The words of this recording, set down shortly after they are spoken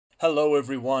Hello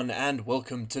everyone and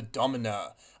welcome to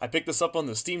Domina. I picked this up on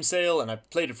the Steam sale and I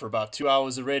played it for about 2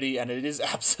 hours already and it is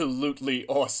absolutely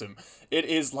awesome. It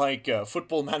is like a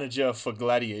football manager for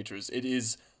gladiators. It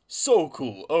is so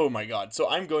cool. Oh my god. So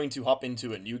I'm going to hop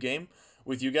into a new game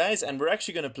with you guys and we're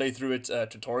actually going to play through it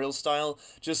tutorial style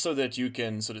just so that you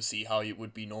can sort of see how it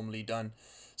would be normally done.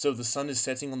 So the sun is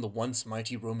setting on the once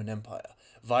mighty Roman Empire.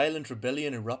 Violent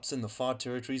rebellion erupts in the far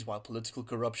territories while political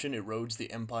corruption erodes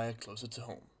the empire closer to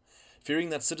home. Fearing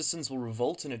that citizens will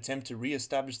revolt and attempt to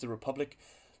re-establish the Republic,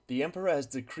 the Emperor has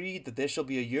decreed that there shall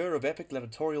be a year of epic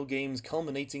gladiatorial games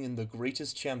culminating in the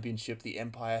greatest championship the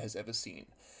Empire has ever seen,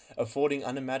 affording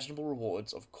unimaginable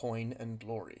rewards of coin and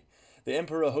glory. The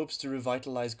Emperor hopes to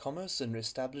revitalize commerce and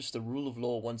establish the rule of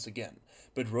law once again,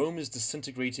 but Rome is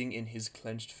disintegrating in his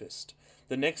clenched fist.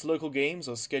 The next local games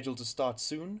are scheduled to start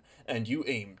soon, and you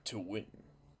aim to win.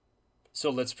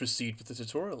 So let's proceed with the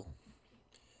tutorial.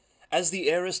 As the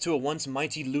heiress to a once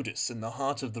mighty Ludus in the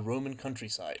heart of the Roman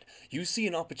countryside, you see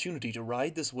an opportunity to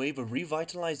ride this wave of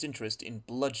revitalized interest in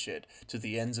bloodshed to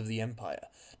the ends of the empire,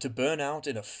 to burn out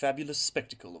in a fabulous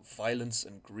spectacle of violence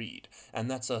and greed, and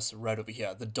that's us right over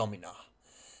here, the Domina.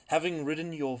 Having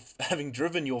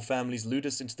driven your family's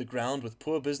Ludus into the ground with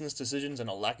poor business decisions and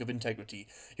a lack of integrity,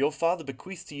 your father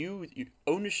bequeathed to you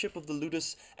ownership of the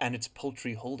Ludus and its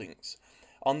paltry holdings.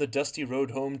 On the dusty road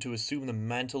home to assume the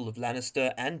mantle of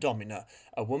Lannister and Domina,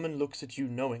 a woman looks at you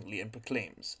knowingly and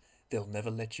proclaims, "They'll never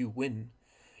let you win."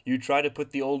 You try to put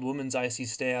the old woman's icy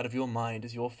stare out of your mind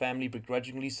as your family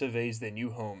begrudgingly surveys their new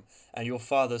home, and your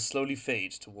father slowly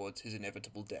fades towards his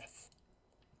inevitable death.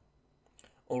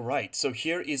 Alright, so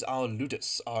here is our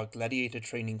Ludus, our gladiator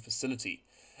training facility.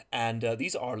 And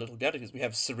these are our little gladiators. We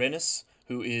have Serenus,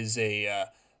 who is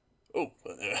a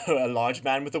large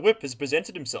man with a whip has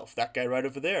presented himself, that guy right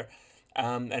over there,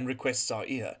 and requests our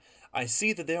ear. I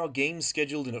see that there are games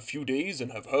scheduled in a few days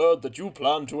and have heard that you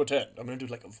plan to attend. I'm going to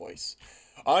do like a voice.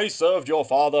 I served your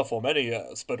father for many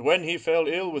years, but when he fell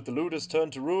ill with the Ludus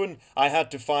turned to ruin, I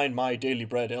had to find my daily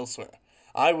bread elsewhere.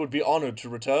 I would be honored to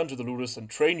return to the Ludus and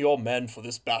train your men for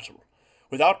this battle.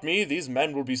 Without me, these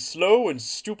men will be slow and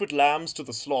stupid lambs to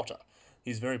the slaughter.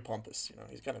 He's very pompous,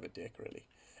 he's kind of a dick, really.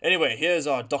 Anyway, here's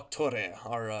our Doctore,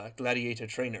 our gladiator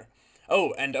trainer.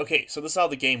 Oh, and okay, so this is how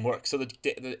the game works. So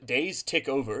the days tick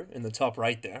over in the top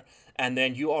right there, and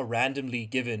then you are randomly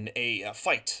given a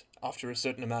fight after a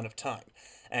certain amount of time.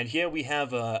 And here we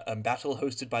have a battle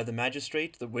hosted by the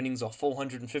magistrate. The winnings are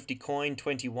 450 coin,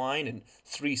 20 wine, and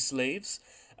 3 slaves.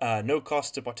 No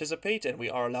cost to participate, and we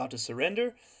are allowed to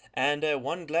surrender. And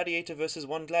one gladiator versus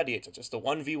one gladiator, just a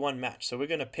 1v1 match. So we're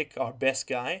going to pick our best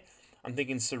guy. I'm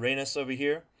thinking Serenus over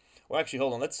here. Well, actually,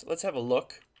 hold on. Let's have a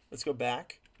look. Let's go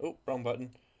back. Oh, wrong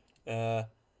button.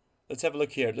 Let's have a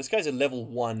look here. This guy's a level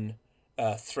 1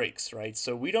 Thrakes, right?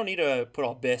 So we don't need to put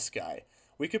our best guy.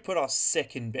 We could put our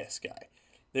second best guy.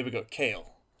 There we go,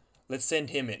 Kale. Let's send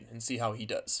him in and see how he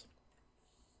does.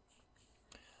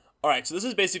 Alright, so this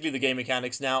is basically the game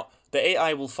mechanics. Now, the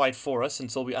AI will fight for us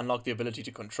until we unlock the ability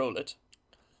to control it.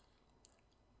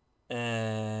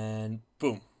 And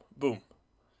boom, boom.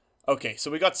 Okay, so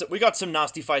we got some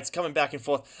nasty fights coming back and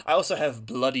forth. I also have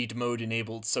bloodied mode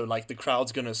enabled, so like the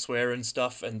crowd's gonna swear and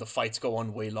stuff, and the fights go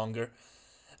on way longer.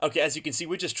 Okay, as you can see,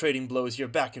 we're just trading blows here,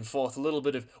 back and forth, a little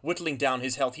bit of whittling down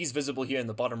his health. He's visible here in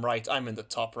the bottom right. I'm in the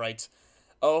top right.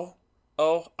 Oh,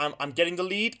 I'm getting the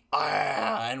lead.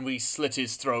 And we slit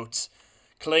his throat,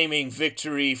 claiming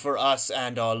victory for us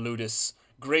and our Ludus.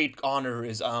 Great honor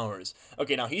is ours.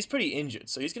 Okay, now he's pretty injured,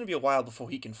 so he's going to be a while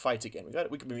before he can fight again.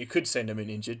 We could send him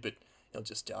in injured, but he'll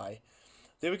just die.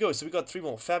 There we go, so we got 3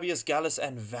 more. Fabius, Gallus,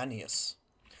 and Vannius.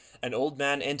 An old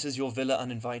man enters your villa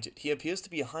uninvited. He appears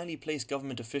to be a highly placed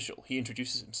government official. He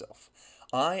introduces himself.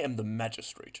 I am the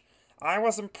magistrate. I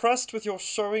was impressed with your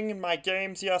showing in my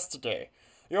games yesterday.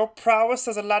 Your prowess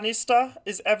as a Lannister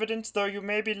is evident, though you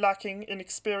may be lacking in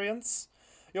experience.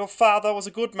 Your father was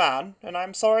a good man, and I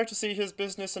am sorry to see his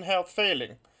business and health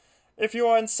failing. If you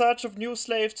are in search of new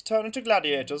slaves to turn into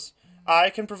gladiators, I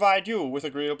can provide you with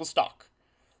agreeable stock.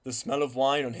 The smell of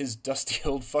wine on his dusty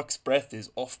old fuck's breath is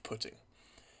off-putting.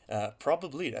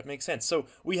 Probably, that makes sense. So,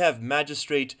 we have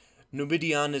Magistrate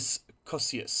Numidianus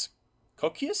Cocceius.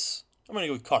 Cocceius? I'm gonna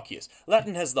go with Cocceius.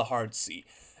 Latin has the hard C.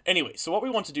 Anyway, so what we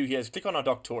want to do here is click on our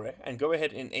Doctore and go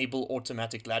ahead and enable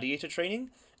automatic gladiator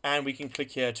training. And we can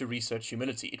click here to research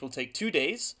humility. It will take 2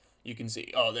 days. You can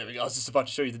see. Oh, there we go. I was just about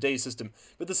to show you the day system.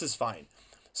 But this is fine.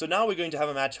 So now we're going to have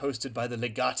a match hosted by the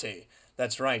Legate.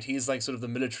 That's right. He's like sort of the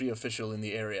military official in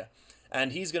the area.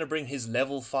 And he's going to bring his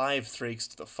level 5 Thrakes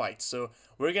to the fight. So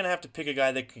we're going to have to pick a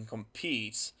guy that can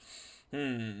compete.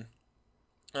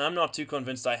 I'm not too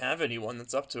convinced I have anyone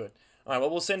that's up to it. Alright, well,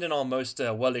 we'll send in our most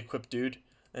well-equipped dude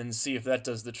and see if that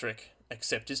does the trick.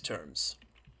 Accept his terms.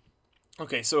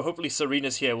 Okay, so hopefully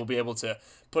Serena's here will be able to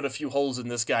put a few holes in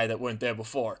this guy that weren't there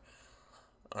before.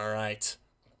 Alright.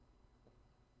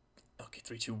 Okay,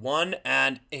 3, 2, 1,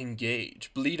 and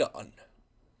engage. Bleed on.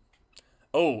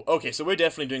 Oh, okay, so we're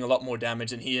definitely doing a lot more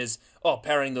damage than he is. Oh,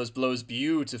 parrying those blows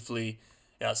beautifully.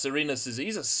 Yeah, Serena's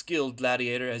he's a skilled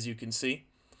gladiator, as you can see.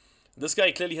 This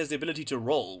guy clearly has the ability to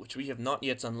roll, which we have not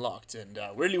yet unlocked, and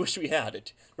really wish we had.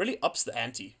 It really ups the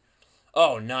ante.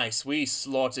 Oh, nice. We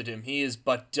slaughtered him. He is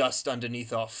but dust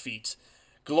underneath our feet.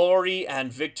 Glory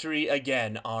and victory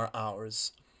again are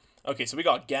ours. Okay, so we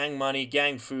got gang money,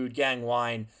 gang food, gang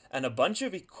wine, and a bunch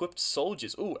of equipped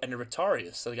soldiers. Ooh, and a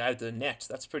Rotarius, the guy with the net.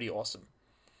 That's pretty awesome.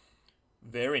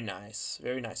 Very nice.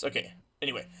 Very nice. Okay,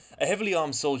 anyway. A heavily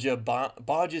armed soldier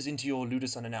barges into your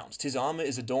Ludus unannounced. His armor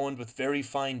is adorned with very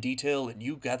fine detail, and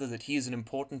you gather that he is an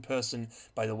important person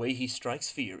by the way he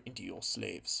strikes fear into your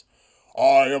slaves.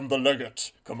 I am the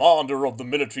legate, commander of the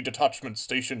military detachment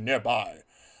stationed nearby.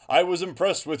 I was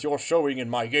impressed with your showing in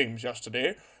my games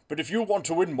yesterday, but if you want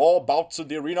to win more bouts in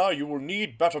the arena, you will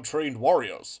need better trained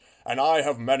warriors, and I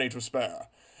have many to spare.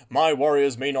 My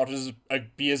warriors may not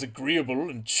be as agreeable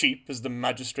and cheap as the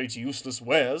magistrate's useless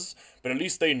wares, but at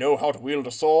least they know how to wield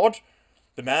a sword.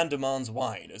 The man demands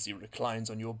wine as he reclines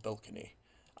on your balcony.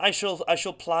 I shall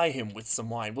ply him with some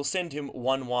wine. We'll send him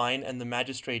one wine, and the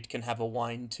magistrate can have a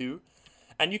wine too.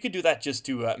 And you could do that just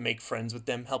to make friends with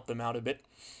them, help them out a bit.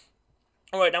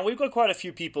 Alright, now we've got quite a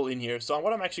few people in here, so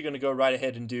what I'm actually going to go right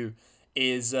ahead and do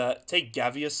is take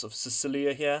Gavius of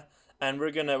Sicilia here, and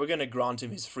we're gonna grant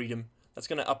him his freedom. That's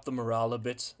going to up the morale a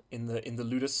bit in the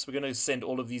Ludus. We're going to send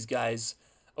all of these guys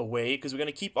away, because we're going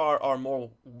to keep our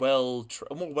more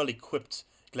well-equipped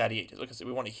gladiators. Like I said,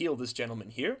 we want to heal this gentleman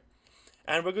here.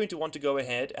 And we're going to want to go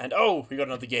ahead and... Oh, we got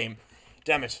another game.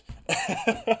 Damn it.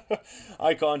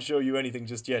 I can't show you anything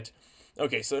just yet.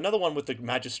 Okay, so another one with the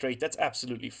magistrate. That's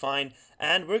absolutely fine.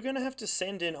 And we're going to have to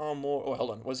send in our more... Oh,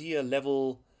 hold on. Was he a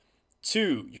level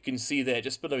 2? You can see there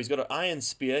just below. He's got an iron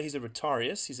spear. He's a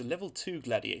Rotarius. He's a level 2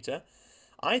 gladiator.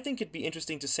 I think it'd be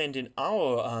interesting to send in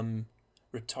our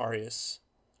Rotarius.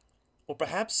 Or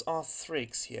perhaps our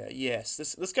Thrakes here. Yes,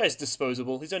 this guy's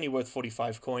disposable. He's only worth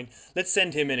 45 coin. Let's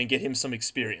send him in and get him some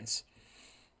experience.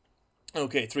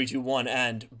 Okay, 3, 2, 1,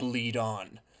 and bleed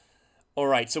on.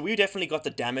 Alright, so we definitely got the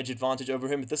damage advantage over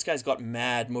him, but this guy's got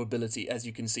mad mobility, as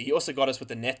you can see. He also got us with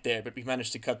the net there, but we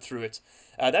managed to cut through it.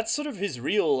 That's sort of his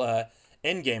real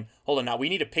endgame. Hold on now, we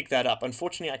need to pick that up.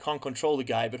 Unfortunately, I can't control the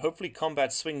guy, but hopefully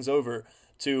combat swings over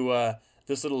to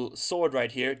this little sword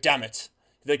right here. Damn it!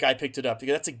 That guy picked it up,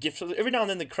 because that's a gift. So every now and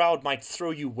then the crowd might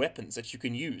throw you weapons that you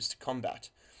can use to combat.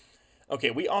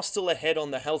 Okay, we are still ahead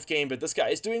on the health game, but this guy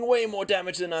is doing way more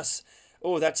damage than us.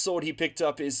 Oh, that sword he picked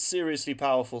up is seriously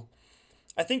powerful.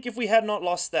 I think if we had not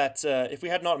lost that, if we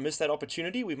had not missed that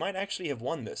opportunity, we might actually have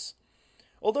won this.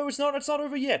 Although it's not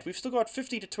over yet. We've still got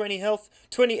 50 to 20 health,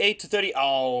 28 to 30.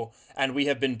 Oh, and we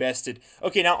have been bested.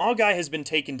 Okay, now our guy has been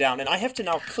taken down, and I have to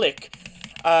now click.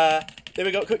 There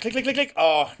we go. Click, click, click, click, click.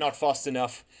 Oh, not fast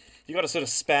enough. You got to sort of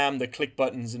spam the click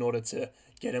buttons in order to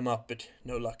get him up, but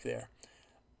no luck there.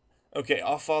 Okay,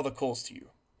 our father calls to you.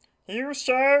 You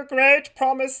show great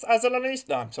promise as a Lanista.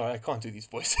 No, I'm sorry, I can't do these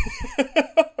voices.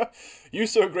 You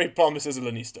show great promise as a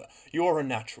Lanista. You are a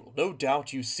natural. No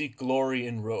doubt you seek glory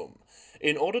in Rome.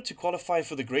 In order to qualify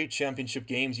for the Great Championship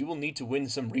Games, you will need to win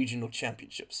some regional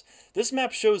championships. This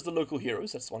map shows the local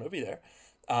heroes. That's the one over there.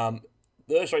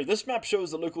 This map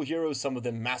shows the local heroes, some of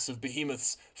them massive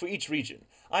behemoths, for each region.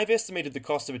 I've estimated the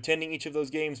cost of attending each of those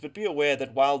games, but be aware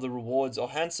that while the rewards are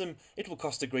handsome, it will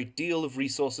cost a great deal of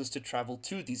resources to travel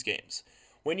to these games.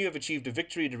 When you have achieved a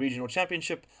victory at a regional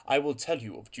championship, I will tell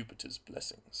you of Jupiter's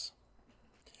blessings.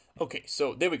 Okay,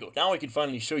 so there we go. Now I can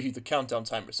finally show you the countdown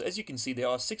timer. So as you can see, there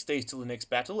are 6 days till the next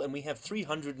battle, and we have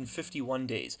 351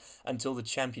 days until the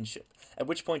championship, at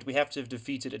which point we have to have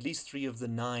defeated at least 3 of the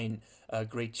 9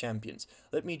 great champions.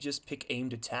 Let me just pick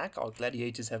aimed attack. Our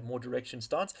gladiators have more direction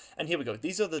stance, and here we go.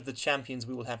 These are the champions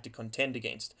we will have to contend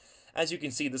against. As you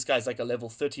can see, this guy's like a level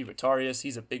 30 Rotarius.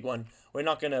 He's a big one. We're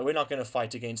not gonna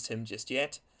fight against him just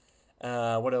yet.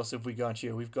 What else have we got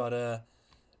here? We've got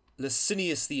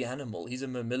Licinius the Animal. He's a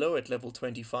Murmillo at level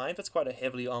 25. That's quite a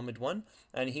heavily armored one.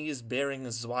 And he is bearing a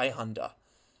Zweihander.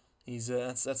 He's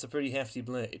that's a pretty hefty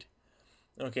blade.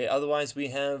 Okay, otherwise we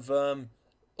have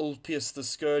Ulpius the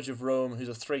Scourge of Rome, who's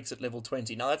a Thrakes at level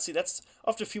 20. Now that's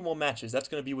after a few more matches. That's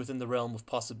going to be within the realm of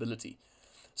possibility.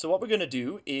 So what we're going to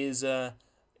do is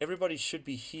everybody should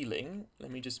be healing. Let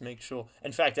me just make sure.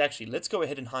 In fact, actually, let's go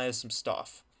ahead and hire some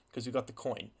staff, because we got the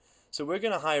coin. So we're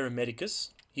going to hire a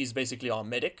medicus. He's basically our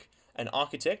medic, an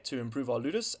architect to improve our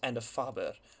Ludus, and a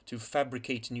faber to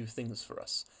fabricate new things for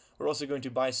us. We're also going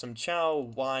to buy some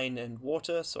chow, wine, and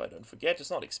water, so I don't forget. It's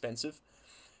not expensive.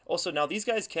 Also, now these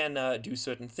guys can do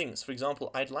certain things. For example,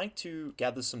 I'd like to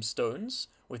gather some stones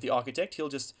with the architect. He'll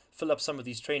just fill up some of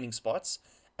these training spots,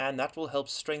 and that will help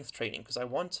strength training, because I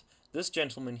want this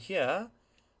gentleman here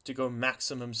to go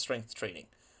maximum strength training.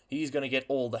 He's going to get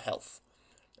all the health.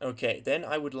 Okay, then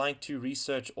I would like to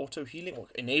research auto-healing, or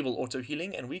enable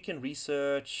auto-healing, and we can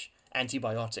research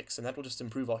antibiotics, and that will just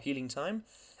improve our healing time.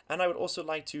 And I would also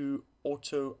like to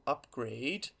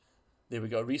auto-upgrade. There we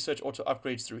go, research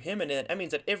auto-upgrades through him, and then that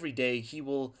means that every day he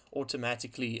will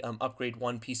automatically upgrade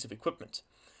one piece of equipment.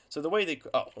 So the way they...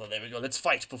 Oh, well, there we go. Let's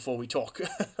fight before we talk.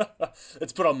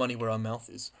 Let's put our money where our mouth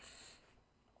is.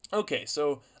 Okay,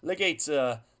 so Legate,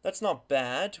 that's not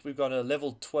bad. We've got a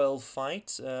level 12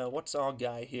 fight. What's our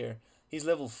guy here? He's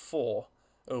level 4.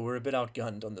 Oh, we're a bit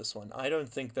outgunned on this one. I don't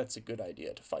think that's a good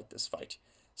idea to fight this fight.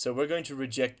 So we're going to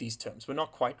reject these terms. We're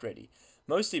not quite ready.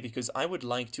 Mostly because I would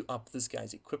like to up this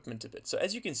guy's equipment a bit. So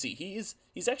as you can see, he's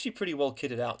actually pretty well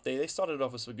kitted out. They started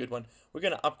off with a good one. We're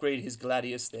going to upgrade his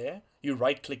gladius there. You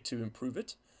right-click to improve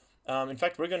it. In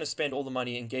fact, we're going to spend all the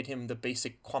money and get him the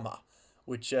basic kwama,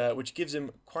 which gives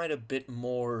him quite a bit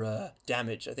more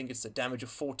damage. I think it's a damage of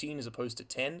 14 as opposed to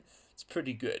 10. It's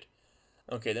pretty good.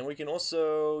 Okay, then we can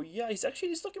also... Yeah,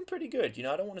 he's looking pretty good. You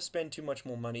know, I don't want to spend too much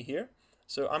more money here.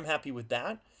 So I'm happy with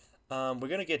that. We're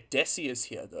going to get Decius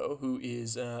here, though, who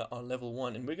is on level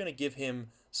 1. And we're going to give him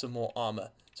some more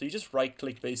armor. So you just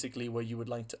right-click, basically, where you would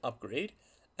like to upgrade.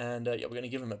 And, yeah, we're going to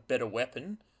give him a better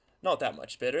weapon. Not that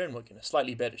much better. And we're going to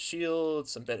slightly better shield,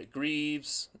 some better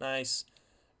greaves. Nice.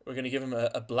 We're going to give him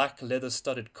a black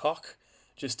leather-studded cock.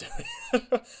 Just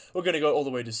we're going to go all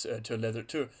the way to leather,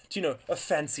 to you know, a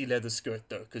fancy leather skirt,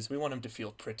 though, because we want him to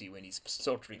feel pretty when he's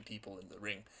slaughtering people in the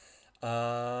ring.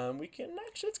 We can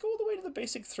actually, let's go all the way to the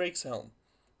basic Thrake's helm.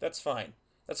 That's fine.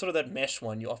 That's sort of that mesh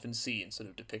one you often see in sort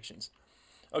of depictions.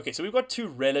 Okay, so we've got two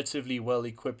relatively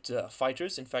well-equipped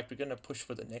fighters. In fact, we're going to push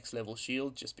for the next level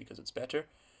shield just because it's better.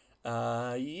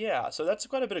 Yeah, so that's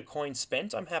quite a bit of coin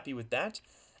spent. I'm happy with that.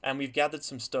 And we've gathered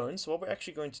some stones. So what we're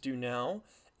actually going to do now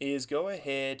is go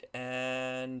ahead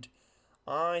and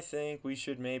I think we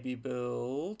should maybe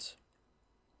build...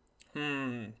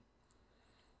 I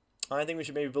think we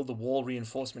should maybe build the wall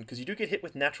reinforcement, because you do get hit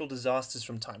with natural disasters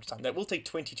from time to time. That will take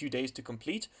 22 days to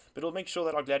complete, but it'll make sure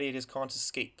that our gladiators can't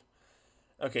escape.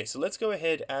 Okay, so let's go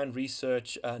ahead and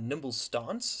research nimble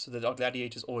stance, so that our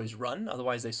gladiators always run,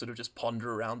 otherwise they sort of just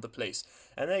ponder around the place,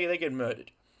 and they get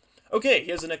murdered. Okay,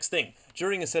 here's the next thing.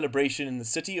 During a celebration in the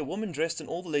city, a woman dressed in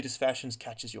all the latest fashions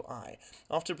catches your eye.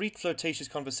 After a brief flirtatious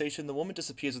conversation, the woman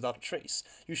disappears without a trace.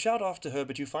 You shout after her,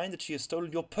 but you find that she has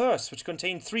stolen your purse, which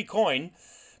contained 3 coin.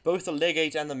 Both the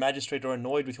legate and the magistrate are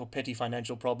annoyed with your petty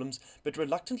financial problems, but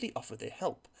reluctantly offer their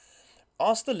help.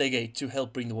 Ask the legate to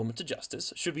help bring the woman to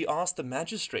justice. Should we ask the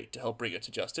magistrate to help bring her to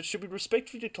justice? Should we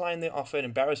respectfully decline their offer and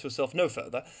embarrass yourself no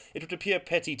further? It would appear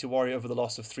petty to worry over the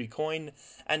loss of 3 coin.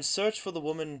 And search for the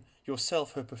woman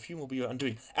yourself. Her perfume will be your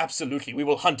undoing. Absolutely, we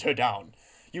will hunt her down.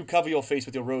 You cover your face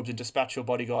with your robes and dispatch your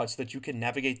bodyguards so that you can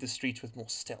navigate the streets with more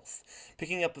stealth.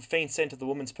 Picking up the faint scent of the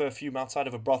woman's perfume outside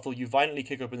of a brothel, you violently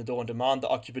kick open the door and demand the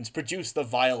occupants produce the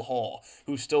vile whore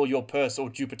who stole your purse, or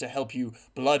Jupiter help you.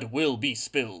 Blood will be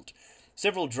spilled.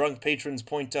 Several drunk patrons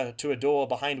point to a door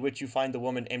behind which you find the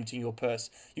woman emptying your purse.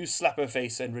 You slap her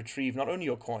face and retrieve not only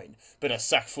your coin, but a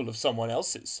sack full of someone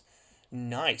else's.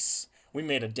 Nice. We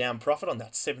made a damn profit on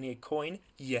that 78 coin.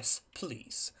 Yes,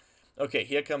 please. Okay,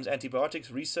 here comes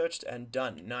antibiotics, researched and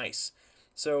done. Nice.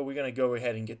 So we're going to go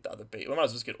ahead and get the other bait. We might as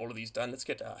well just get all of these done. Let's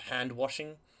get hand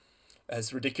washing.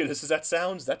 As ridiculous as that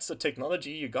sounds, that's a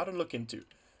technology you got to look into.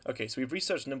 Okay, so we've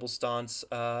researched nimble stance.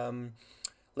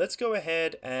 Let's go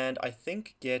ahead and I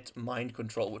think get mind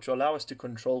control, which will allow us to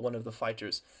control one of the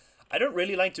fighters. I don't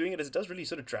really like doing it, as it does really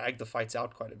sort of drag the fights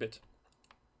out quite a bit.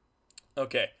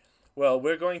 Okay, well,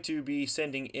 we're going to be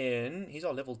sending in... He's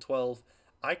our level 12.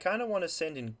 I kind of want to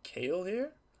send in Kale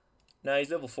here. Nah, he's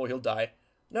level 4. He'll die.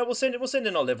 No, we'll send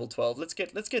in our level 12. Let's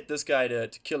get this guy to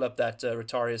kill up that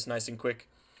Rotarius nice and quick.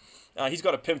 He's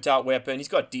got a pimped out weapon. He's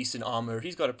got decent armor.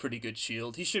 He's got a pretty good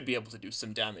shield. He should be able to do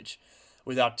some damage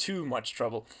without too much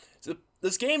trouble. So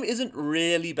this game isn't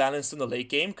really balanced in the late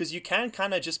game, because you can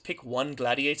kind of just pick one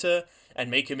gladiator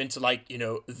and make him into, like, you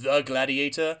know, the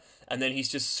gladiator, and then he's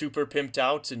just super pimped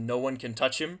out and no one can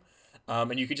touch him.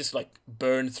 And you could just, like,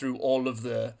 burn through all of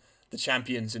the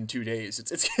champions in 2 days.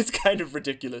 It's kind of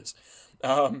ridiculous.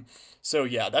 So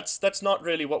yeah, that's not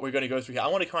really what we're going to go through here. I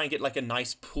want to try and get, like, a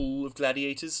nice pool of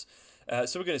gladiators.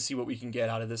 So we're going to see what we can get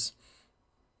out of this.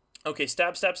 Okay,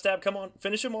 stab, stab, stab. Come on,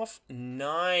 finish him off.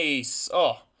 Nice.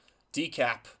 Oh,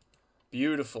 decap.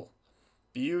 Beautiful.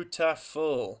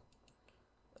 Beautiful.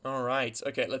 Alright,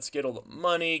 okay, let's get all the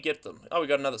money, get them. Oh, we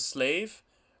got another slave.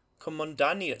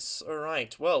 Commandanius.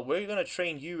 Alright, well, we're going to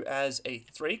train you as a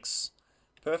Thrakes.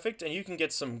 Perfect, and you can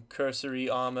get some cursory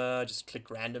armor. Just click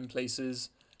random places.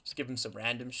 Just give him some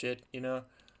random shit, you know.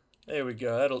 There we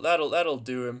go. That'll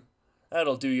do him.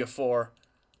 That'll do you for.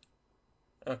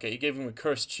 Okay, you gave him a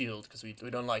cursed shield because we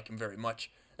don't like him very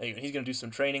much. Anyway, he's gonna do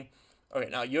some training. Okay,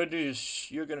 now you're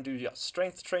gonna do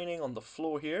strength training on the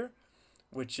floor here,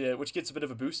 which gets a bit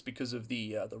of a boost because of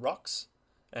the rocks,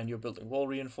 and you're building wall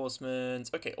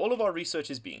reinforcements. Okay, all of our research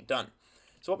is being done.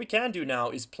 So what we can do now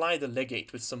is ply the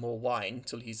legate with some more wine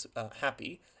until he's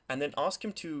happy, and then ask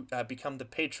him to become the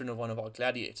patron of one of our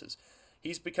gladiators.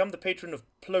 He's become the patron of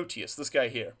Plotius, this guy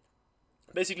here.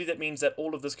 Basically, that means that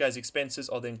all of this guy's expenses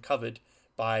are then covered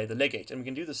by the legate. And we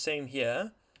can do the same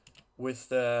here with,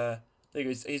 there you go,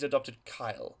 he's adopted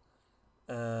Kyle.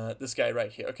 This guy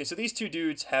right here. Okay, so these two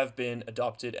dudes have been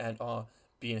adopted and are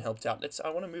being helped out. I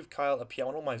want to move Kyle up here. I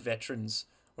want all my veterans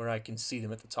where I can see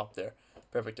them at the top there.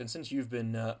 Perfect. And since you've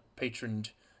been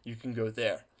patroned, you can go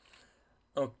there.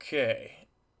 Okay.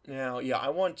 Now, yeah, I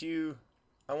want you,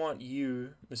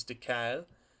 Mr. Kyle.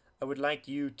 I would like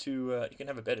you to, you can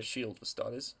have a better shield for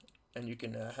starters. And you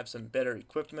can have some better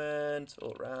equipment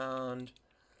all around.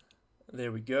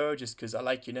 There we go, just because I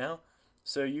like you now.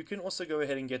 So you can also go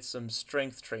ahead and get some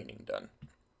strength training done.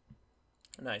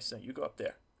 Nice. Now you go up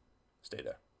there. Stay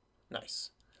there.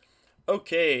 Nice.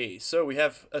 Okay, so we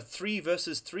have a 3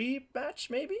 versus 3 match,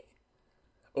 maybe?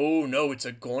 Oh, no, it's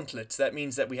a gauntlet. That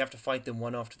means that we have to fight them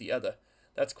one after the other.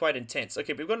 That's quite intense.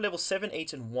 Okay, but we've got level 7,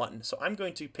 8, and 1. So I'm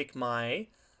going to pick my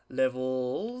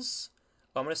levels.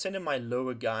 I'm going to send in my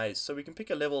lower guys. So we can pick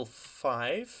a level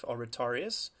 5, our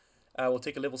Rhetarius. We'll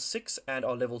take a level 6 and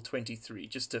our level 23,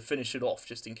 just to finish it off,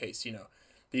 just in case, you know,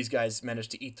 these guys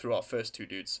managed to eat through our first 2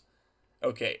 dudes.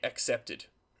 Okay, accepted.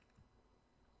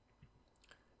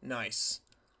 Nice.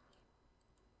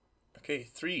 Okay,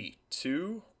 3,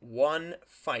 2, 1,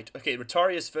 fight. Okay,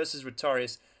 Rhetarius versus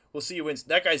Rhetarius. We'll see who wins.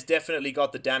 That guy's definitely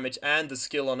got the damage and the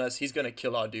skill on us. He's going to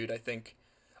kill our dude, I think.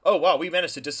 Oh, wow, we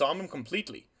managed to disarm him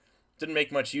completely. Didn't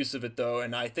make much use of it, though,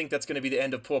 and I think that's going to be the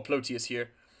end of poor Plotius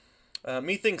here.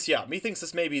 Methinks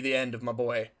this may be the end of my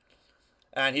boy.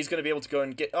 And he's going to be able to go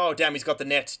and get... Oh, damn, he's got the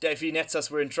net. If he nets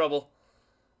us, we're in trouble.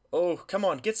 Oh, come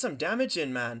on, get some damage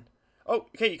in, man. Oh,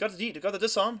 okay, you got the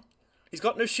disarm. He's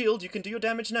got no shield. You can do your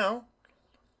damage now.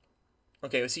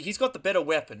 Okay, see, he's got the better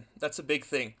weapon. That's a big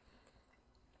thing.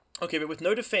 Okay, but with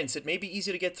no defense, it may be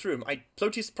easier to get through him.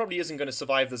 Plotius probably isn't going to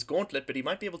survive this gauntlet, but he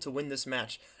might be able to win this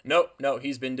match. No,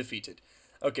 he's been defeated.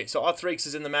 Okay, so our Thrakes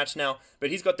is in the match now,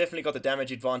 but he's definitely got the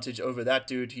damage advantage over that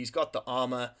dude. He's got the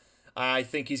armor. I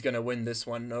think he's going to win this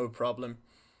one, no problem.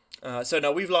 So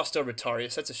now we've lost our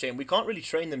Rhetarius. That's a shame. We can't really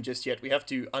train them just yet. We have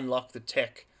to unlock the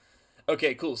tech.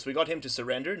 Okay, cool. So we got him to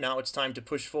surrender. Now it's time to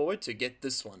push forward to get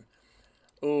this one.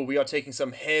 Oh, we are taking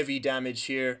some heavy damage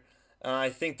here. I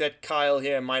think that Kyle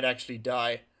here might actually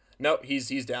die. No,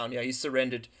 he's down. Yeah, he's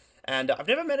surrendered. And I've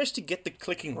never managed to get the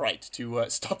clicking right to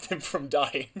stop them from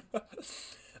dying.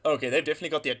 Okay, they've definitely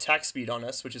got the attack speed on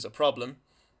us, which is a problem.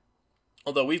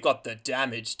 Although we've got the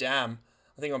damage. Damn.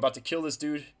 I think I'm about to kill this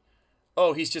dude.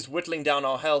 Oh, he's just whittling down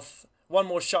our health. One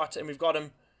more shot and we've got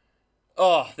him.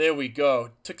 Oh, there we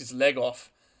go. Took his leg off.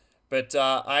 But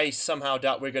I somehow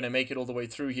doubt we're going to make it all the way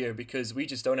through here because we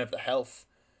just don't have the health.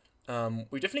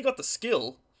 We definitely got the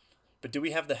skill, but do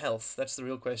we have the health? That's the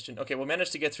real question. Okay, we'll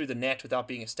manage to get through the net without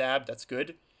being stabbed. That's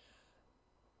good.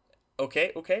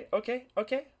 Okay.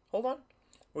 Hold on.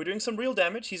 We're doing some real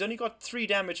damage. He's only got 3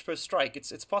 damage per strike.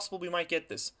 It's possible we might get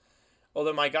this.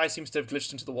 Although my guy seems to have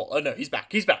glitched into the wall. Oh, no, he's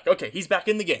back. He's back. Okay, he's back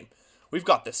in the game. We've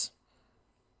got this.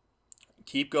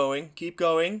 Keep going. Keep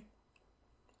going.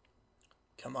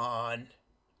 Come on.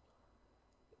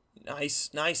 Nice.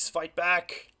 Fight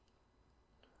back.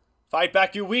 Fight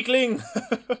back, you weakling!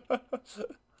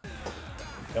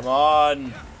 Come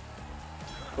on!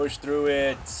 Push through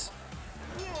it!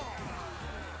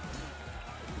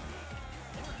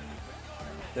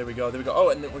 There we go. Oh,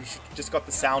 and then we just got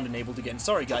the sound enabled again.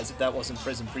 Sorry guys if that wasn't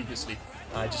present previously.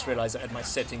 I just realized I had my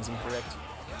settings incorrect.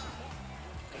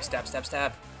 Okay,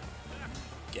 stab.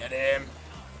 Get him!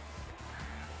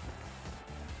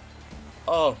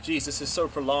 Oh, jeez, this is so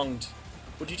prolonged.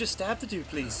 Would you just stab the dude,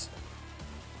 please?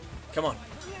 Come on.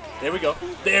 There we go.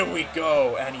 There we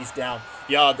go. And he's down.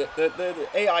 Yeah, the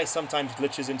AI sometimes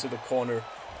glitches into the corner.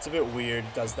 It's a bit weird,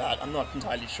 does that. I'm not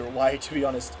entirely sure why, to be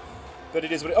honest. But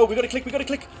it is what it... Oh, we gotta click.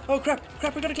 Oh, crap.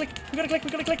 We gotta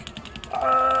click.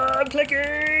 I'm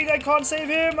clicking! I can't save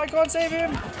him! I can't save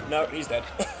him! No, he's dead.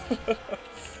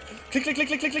 Click, click, click,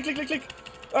 click, click, click, click, click, click.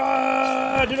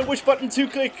 I don't know which button to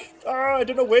click. I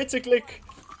don't know where to click.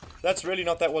 That's really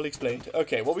not that well explained.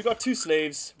 Okay, well, we got 2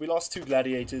 slaves. We lost 2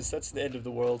 gladiators. That's the end of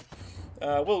the world.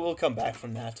 We'll come back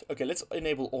from that. Okay, let's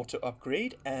enable auto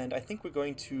upgrade, and I think we're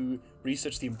going to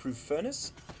research the improved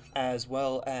furnace as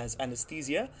well as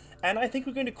anesthesia, and I think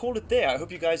we're going to call it there. I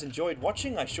hope you guys enjoyed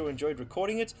watching. I sure enjoyed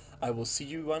recording it. I will see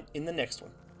you in the next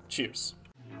one. Cheers.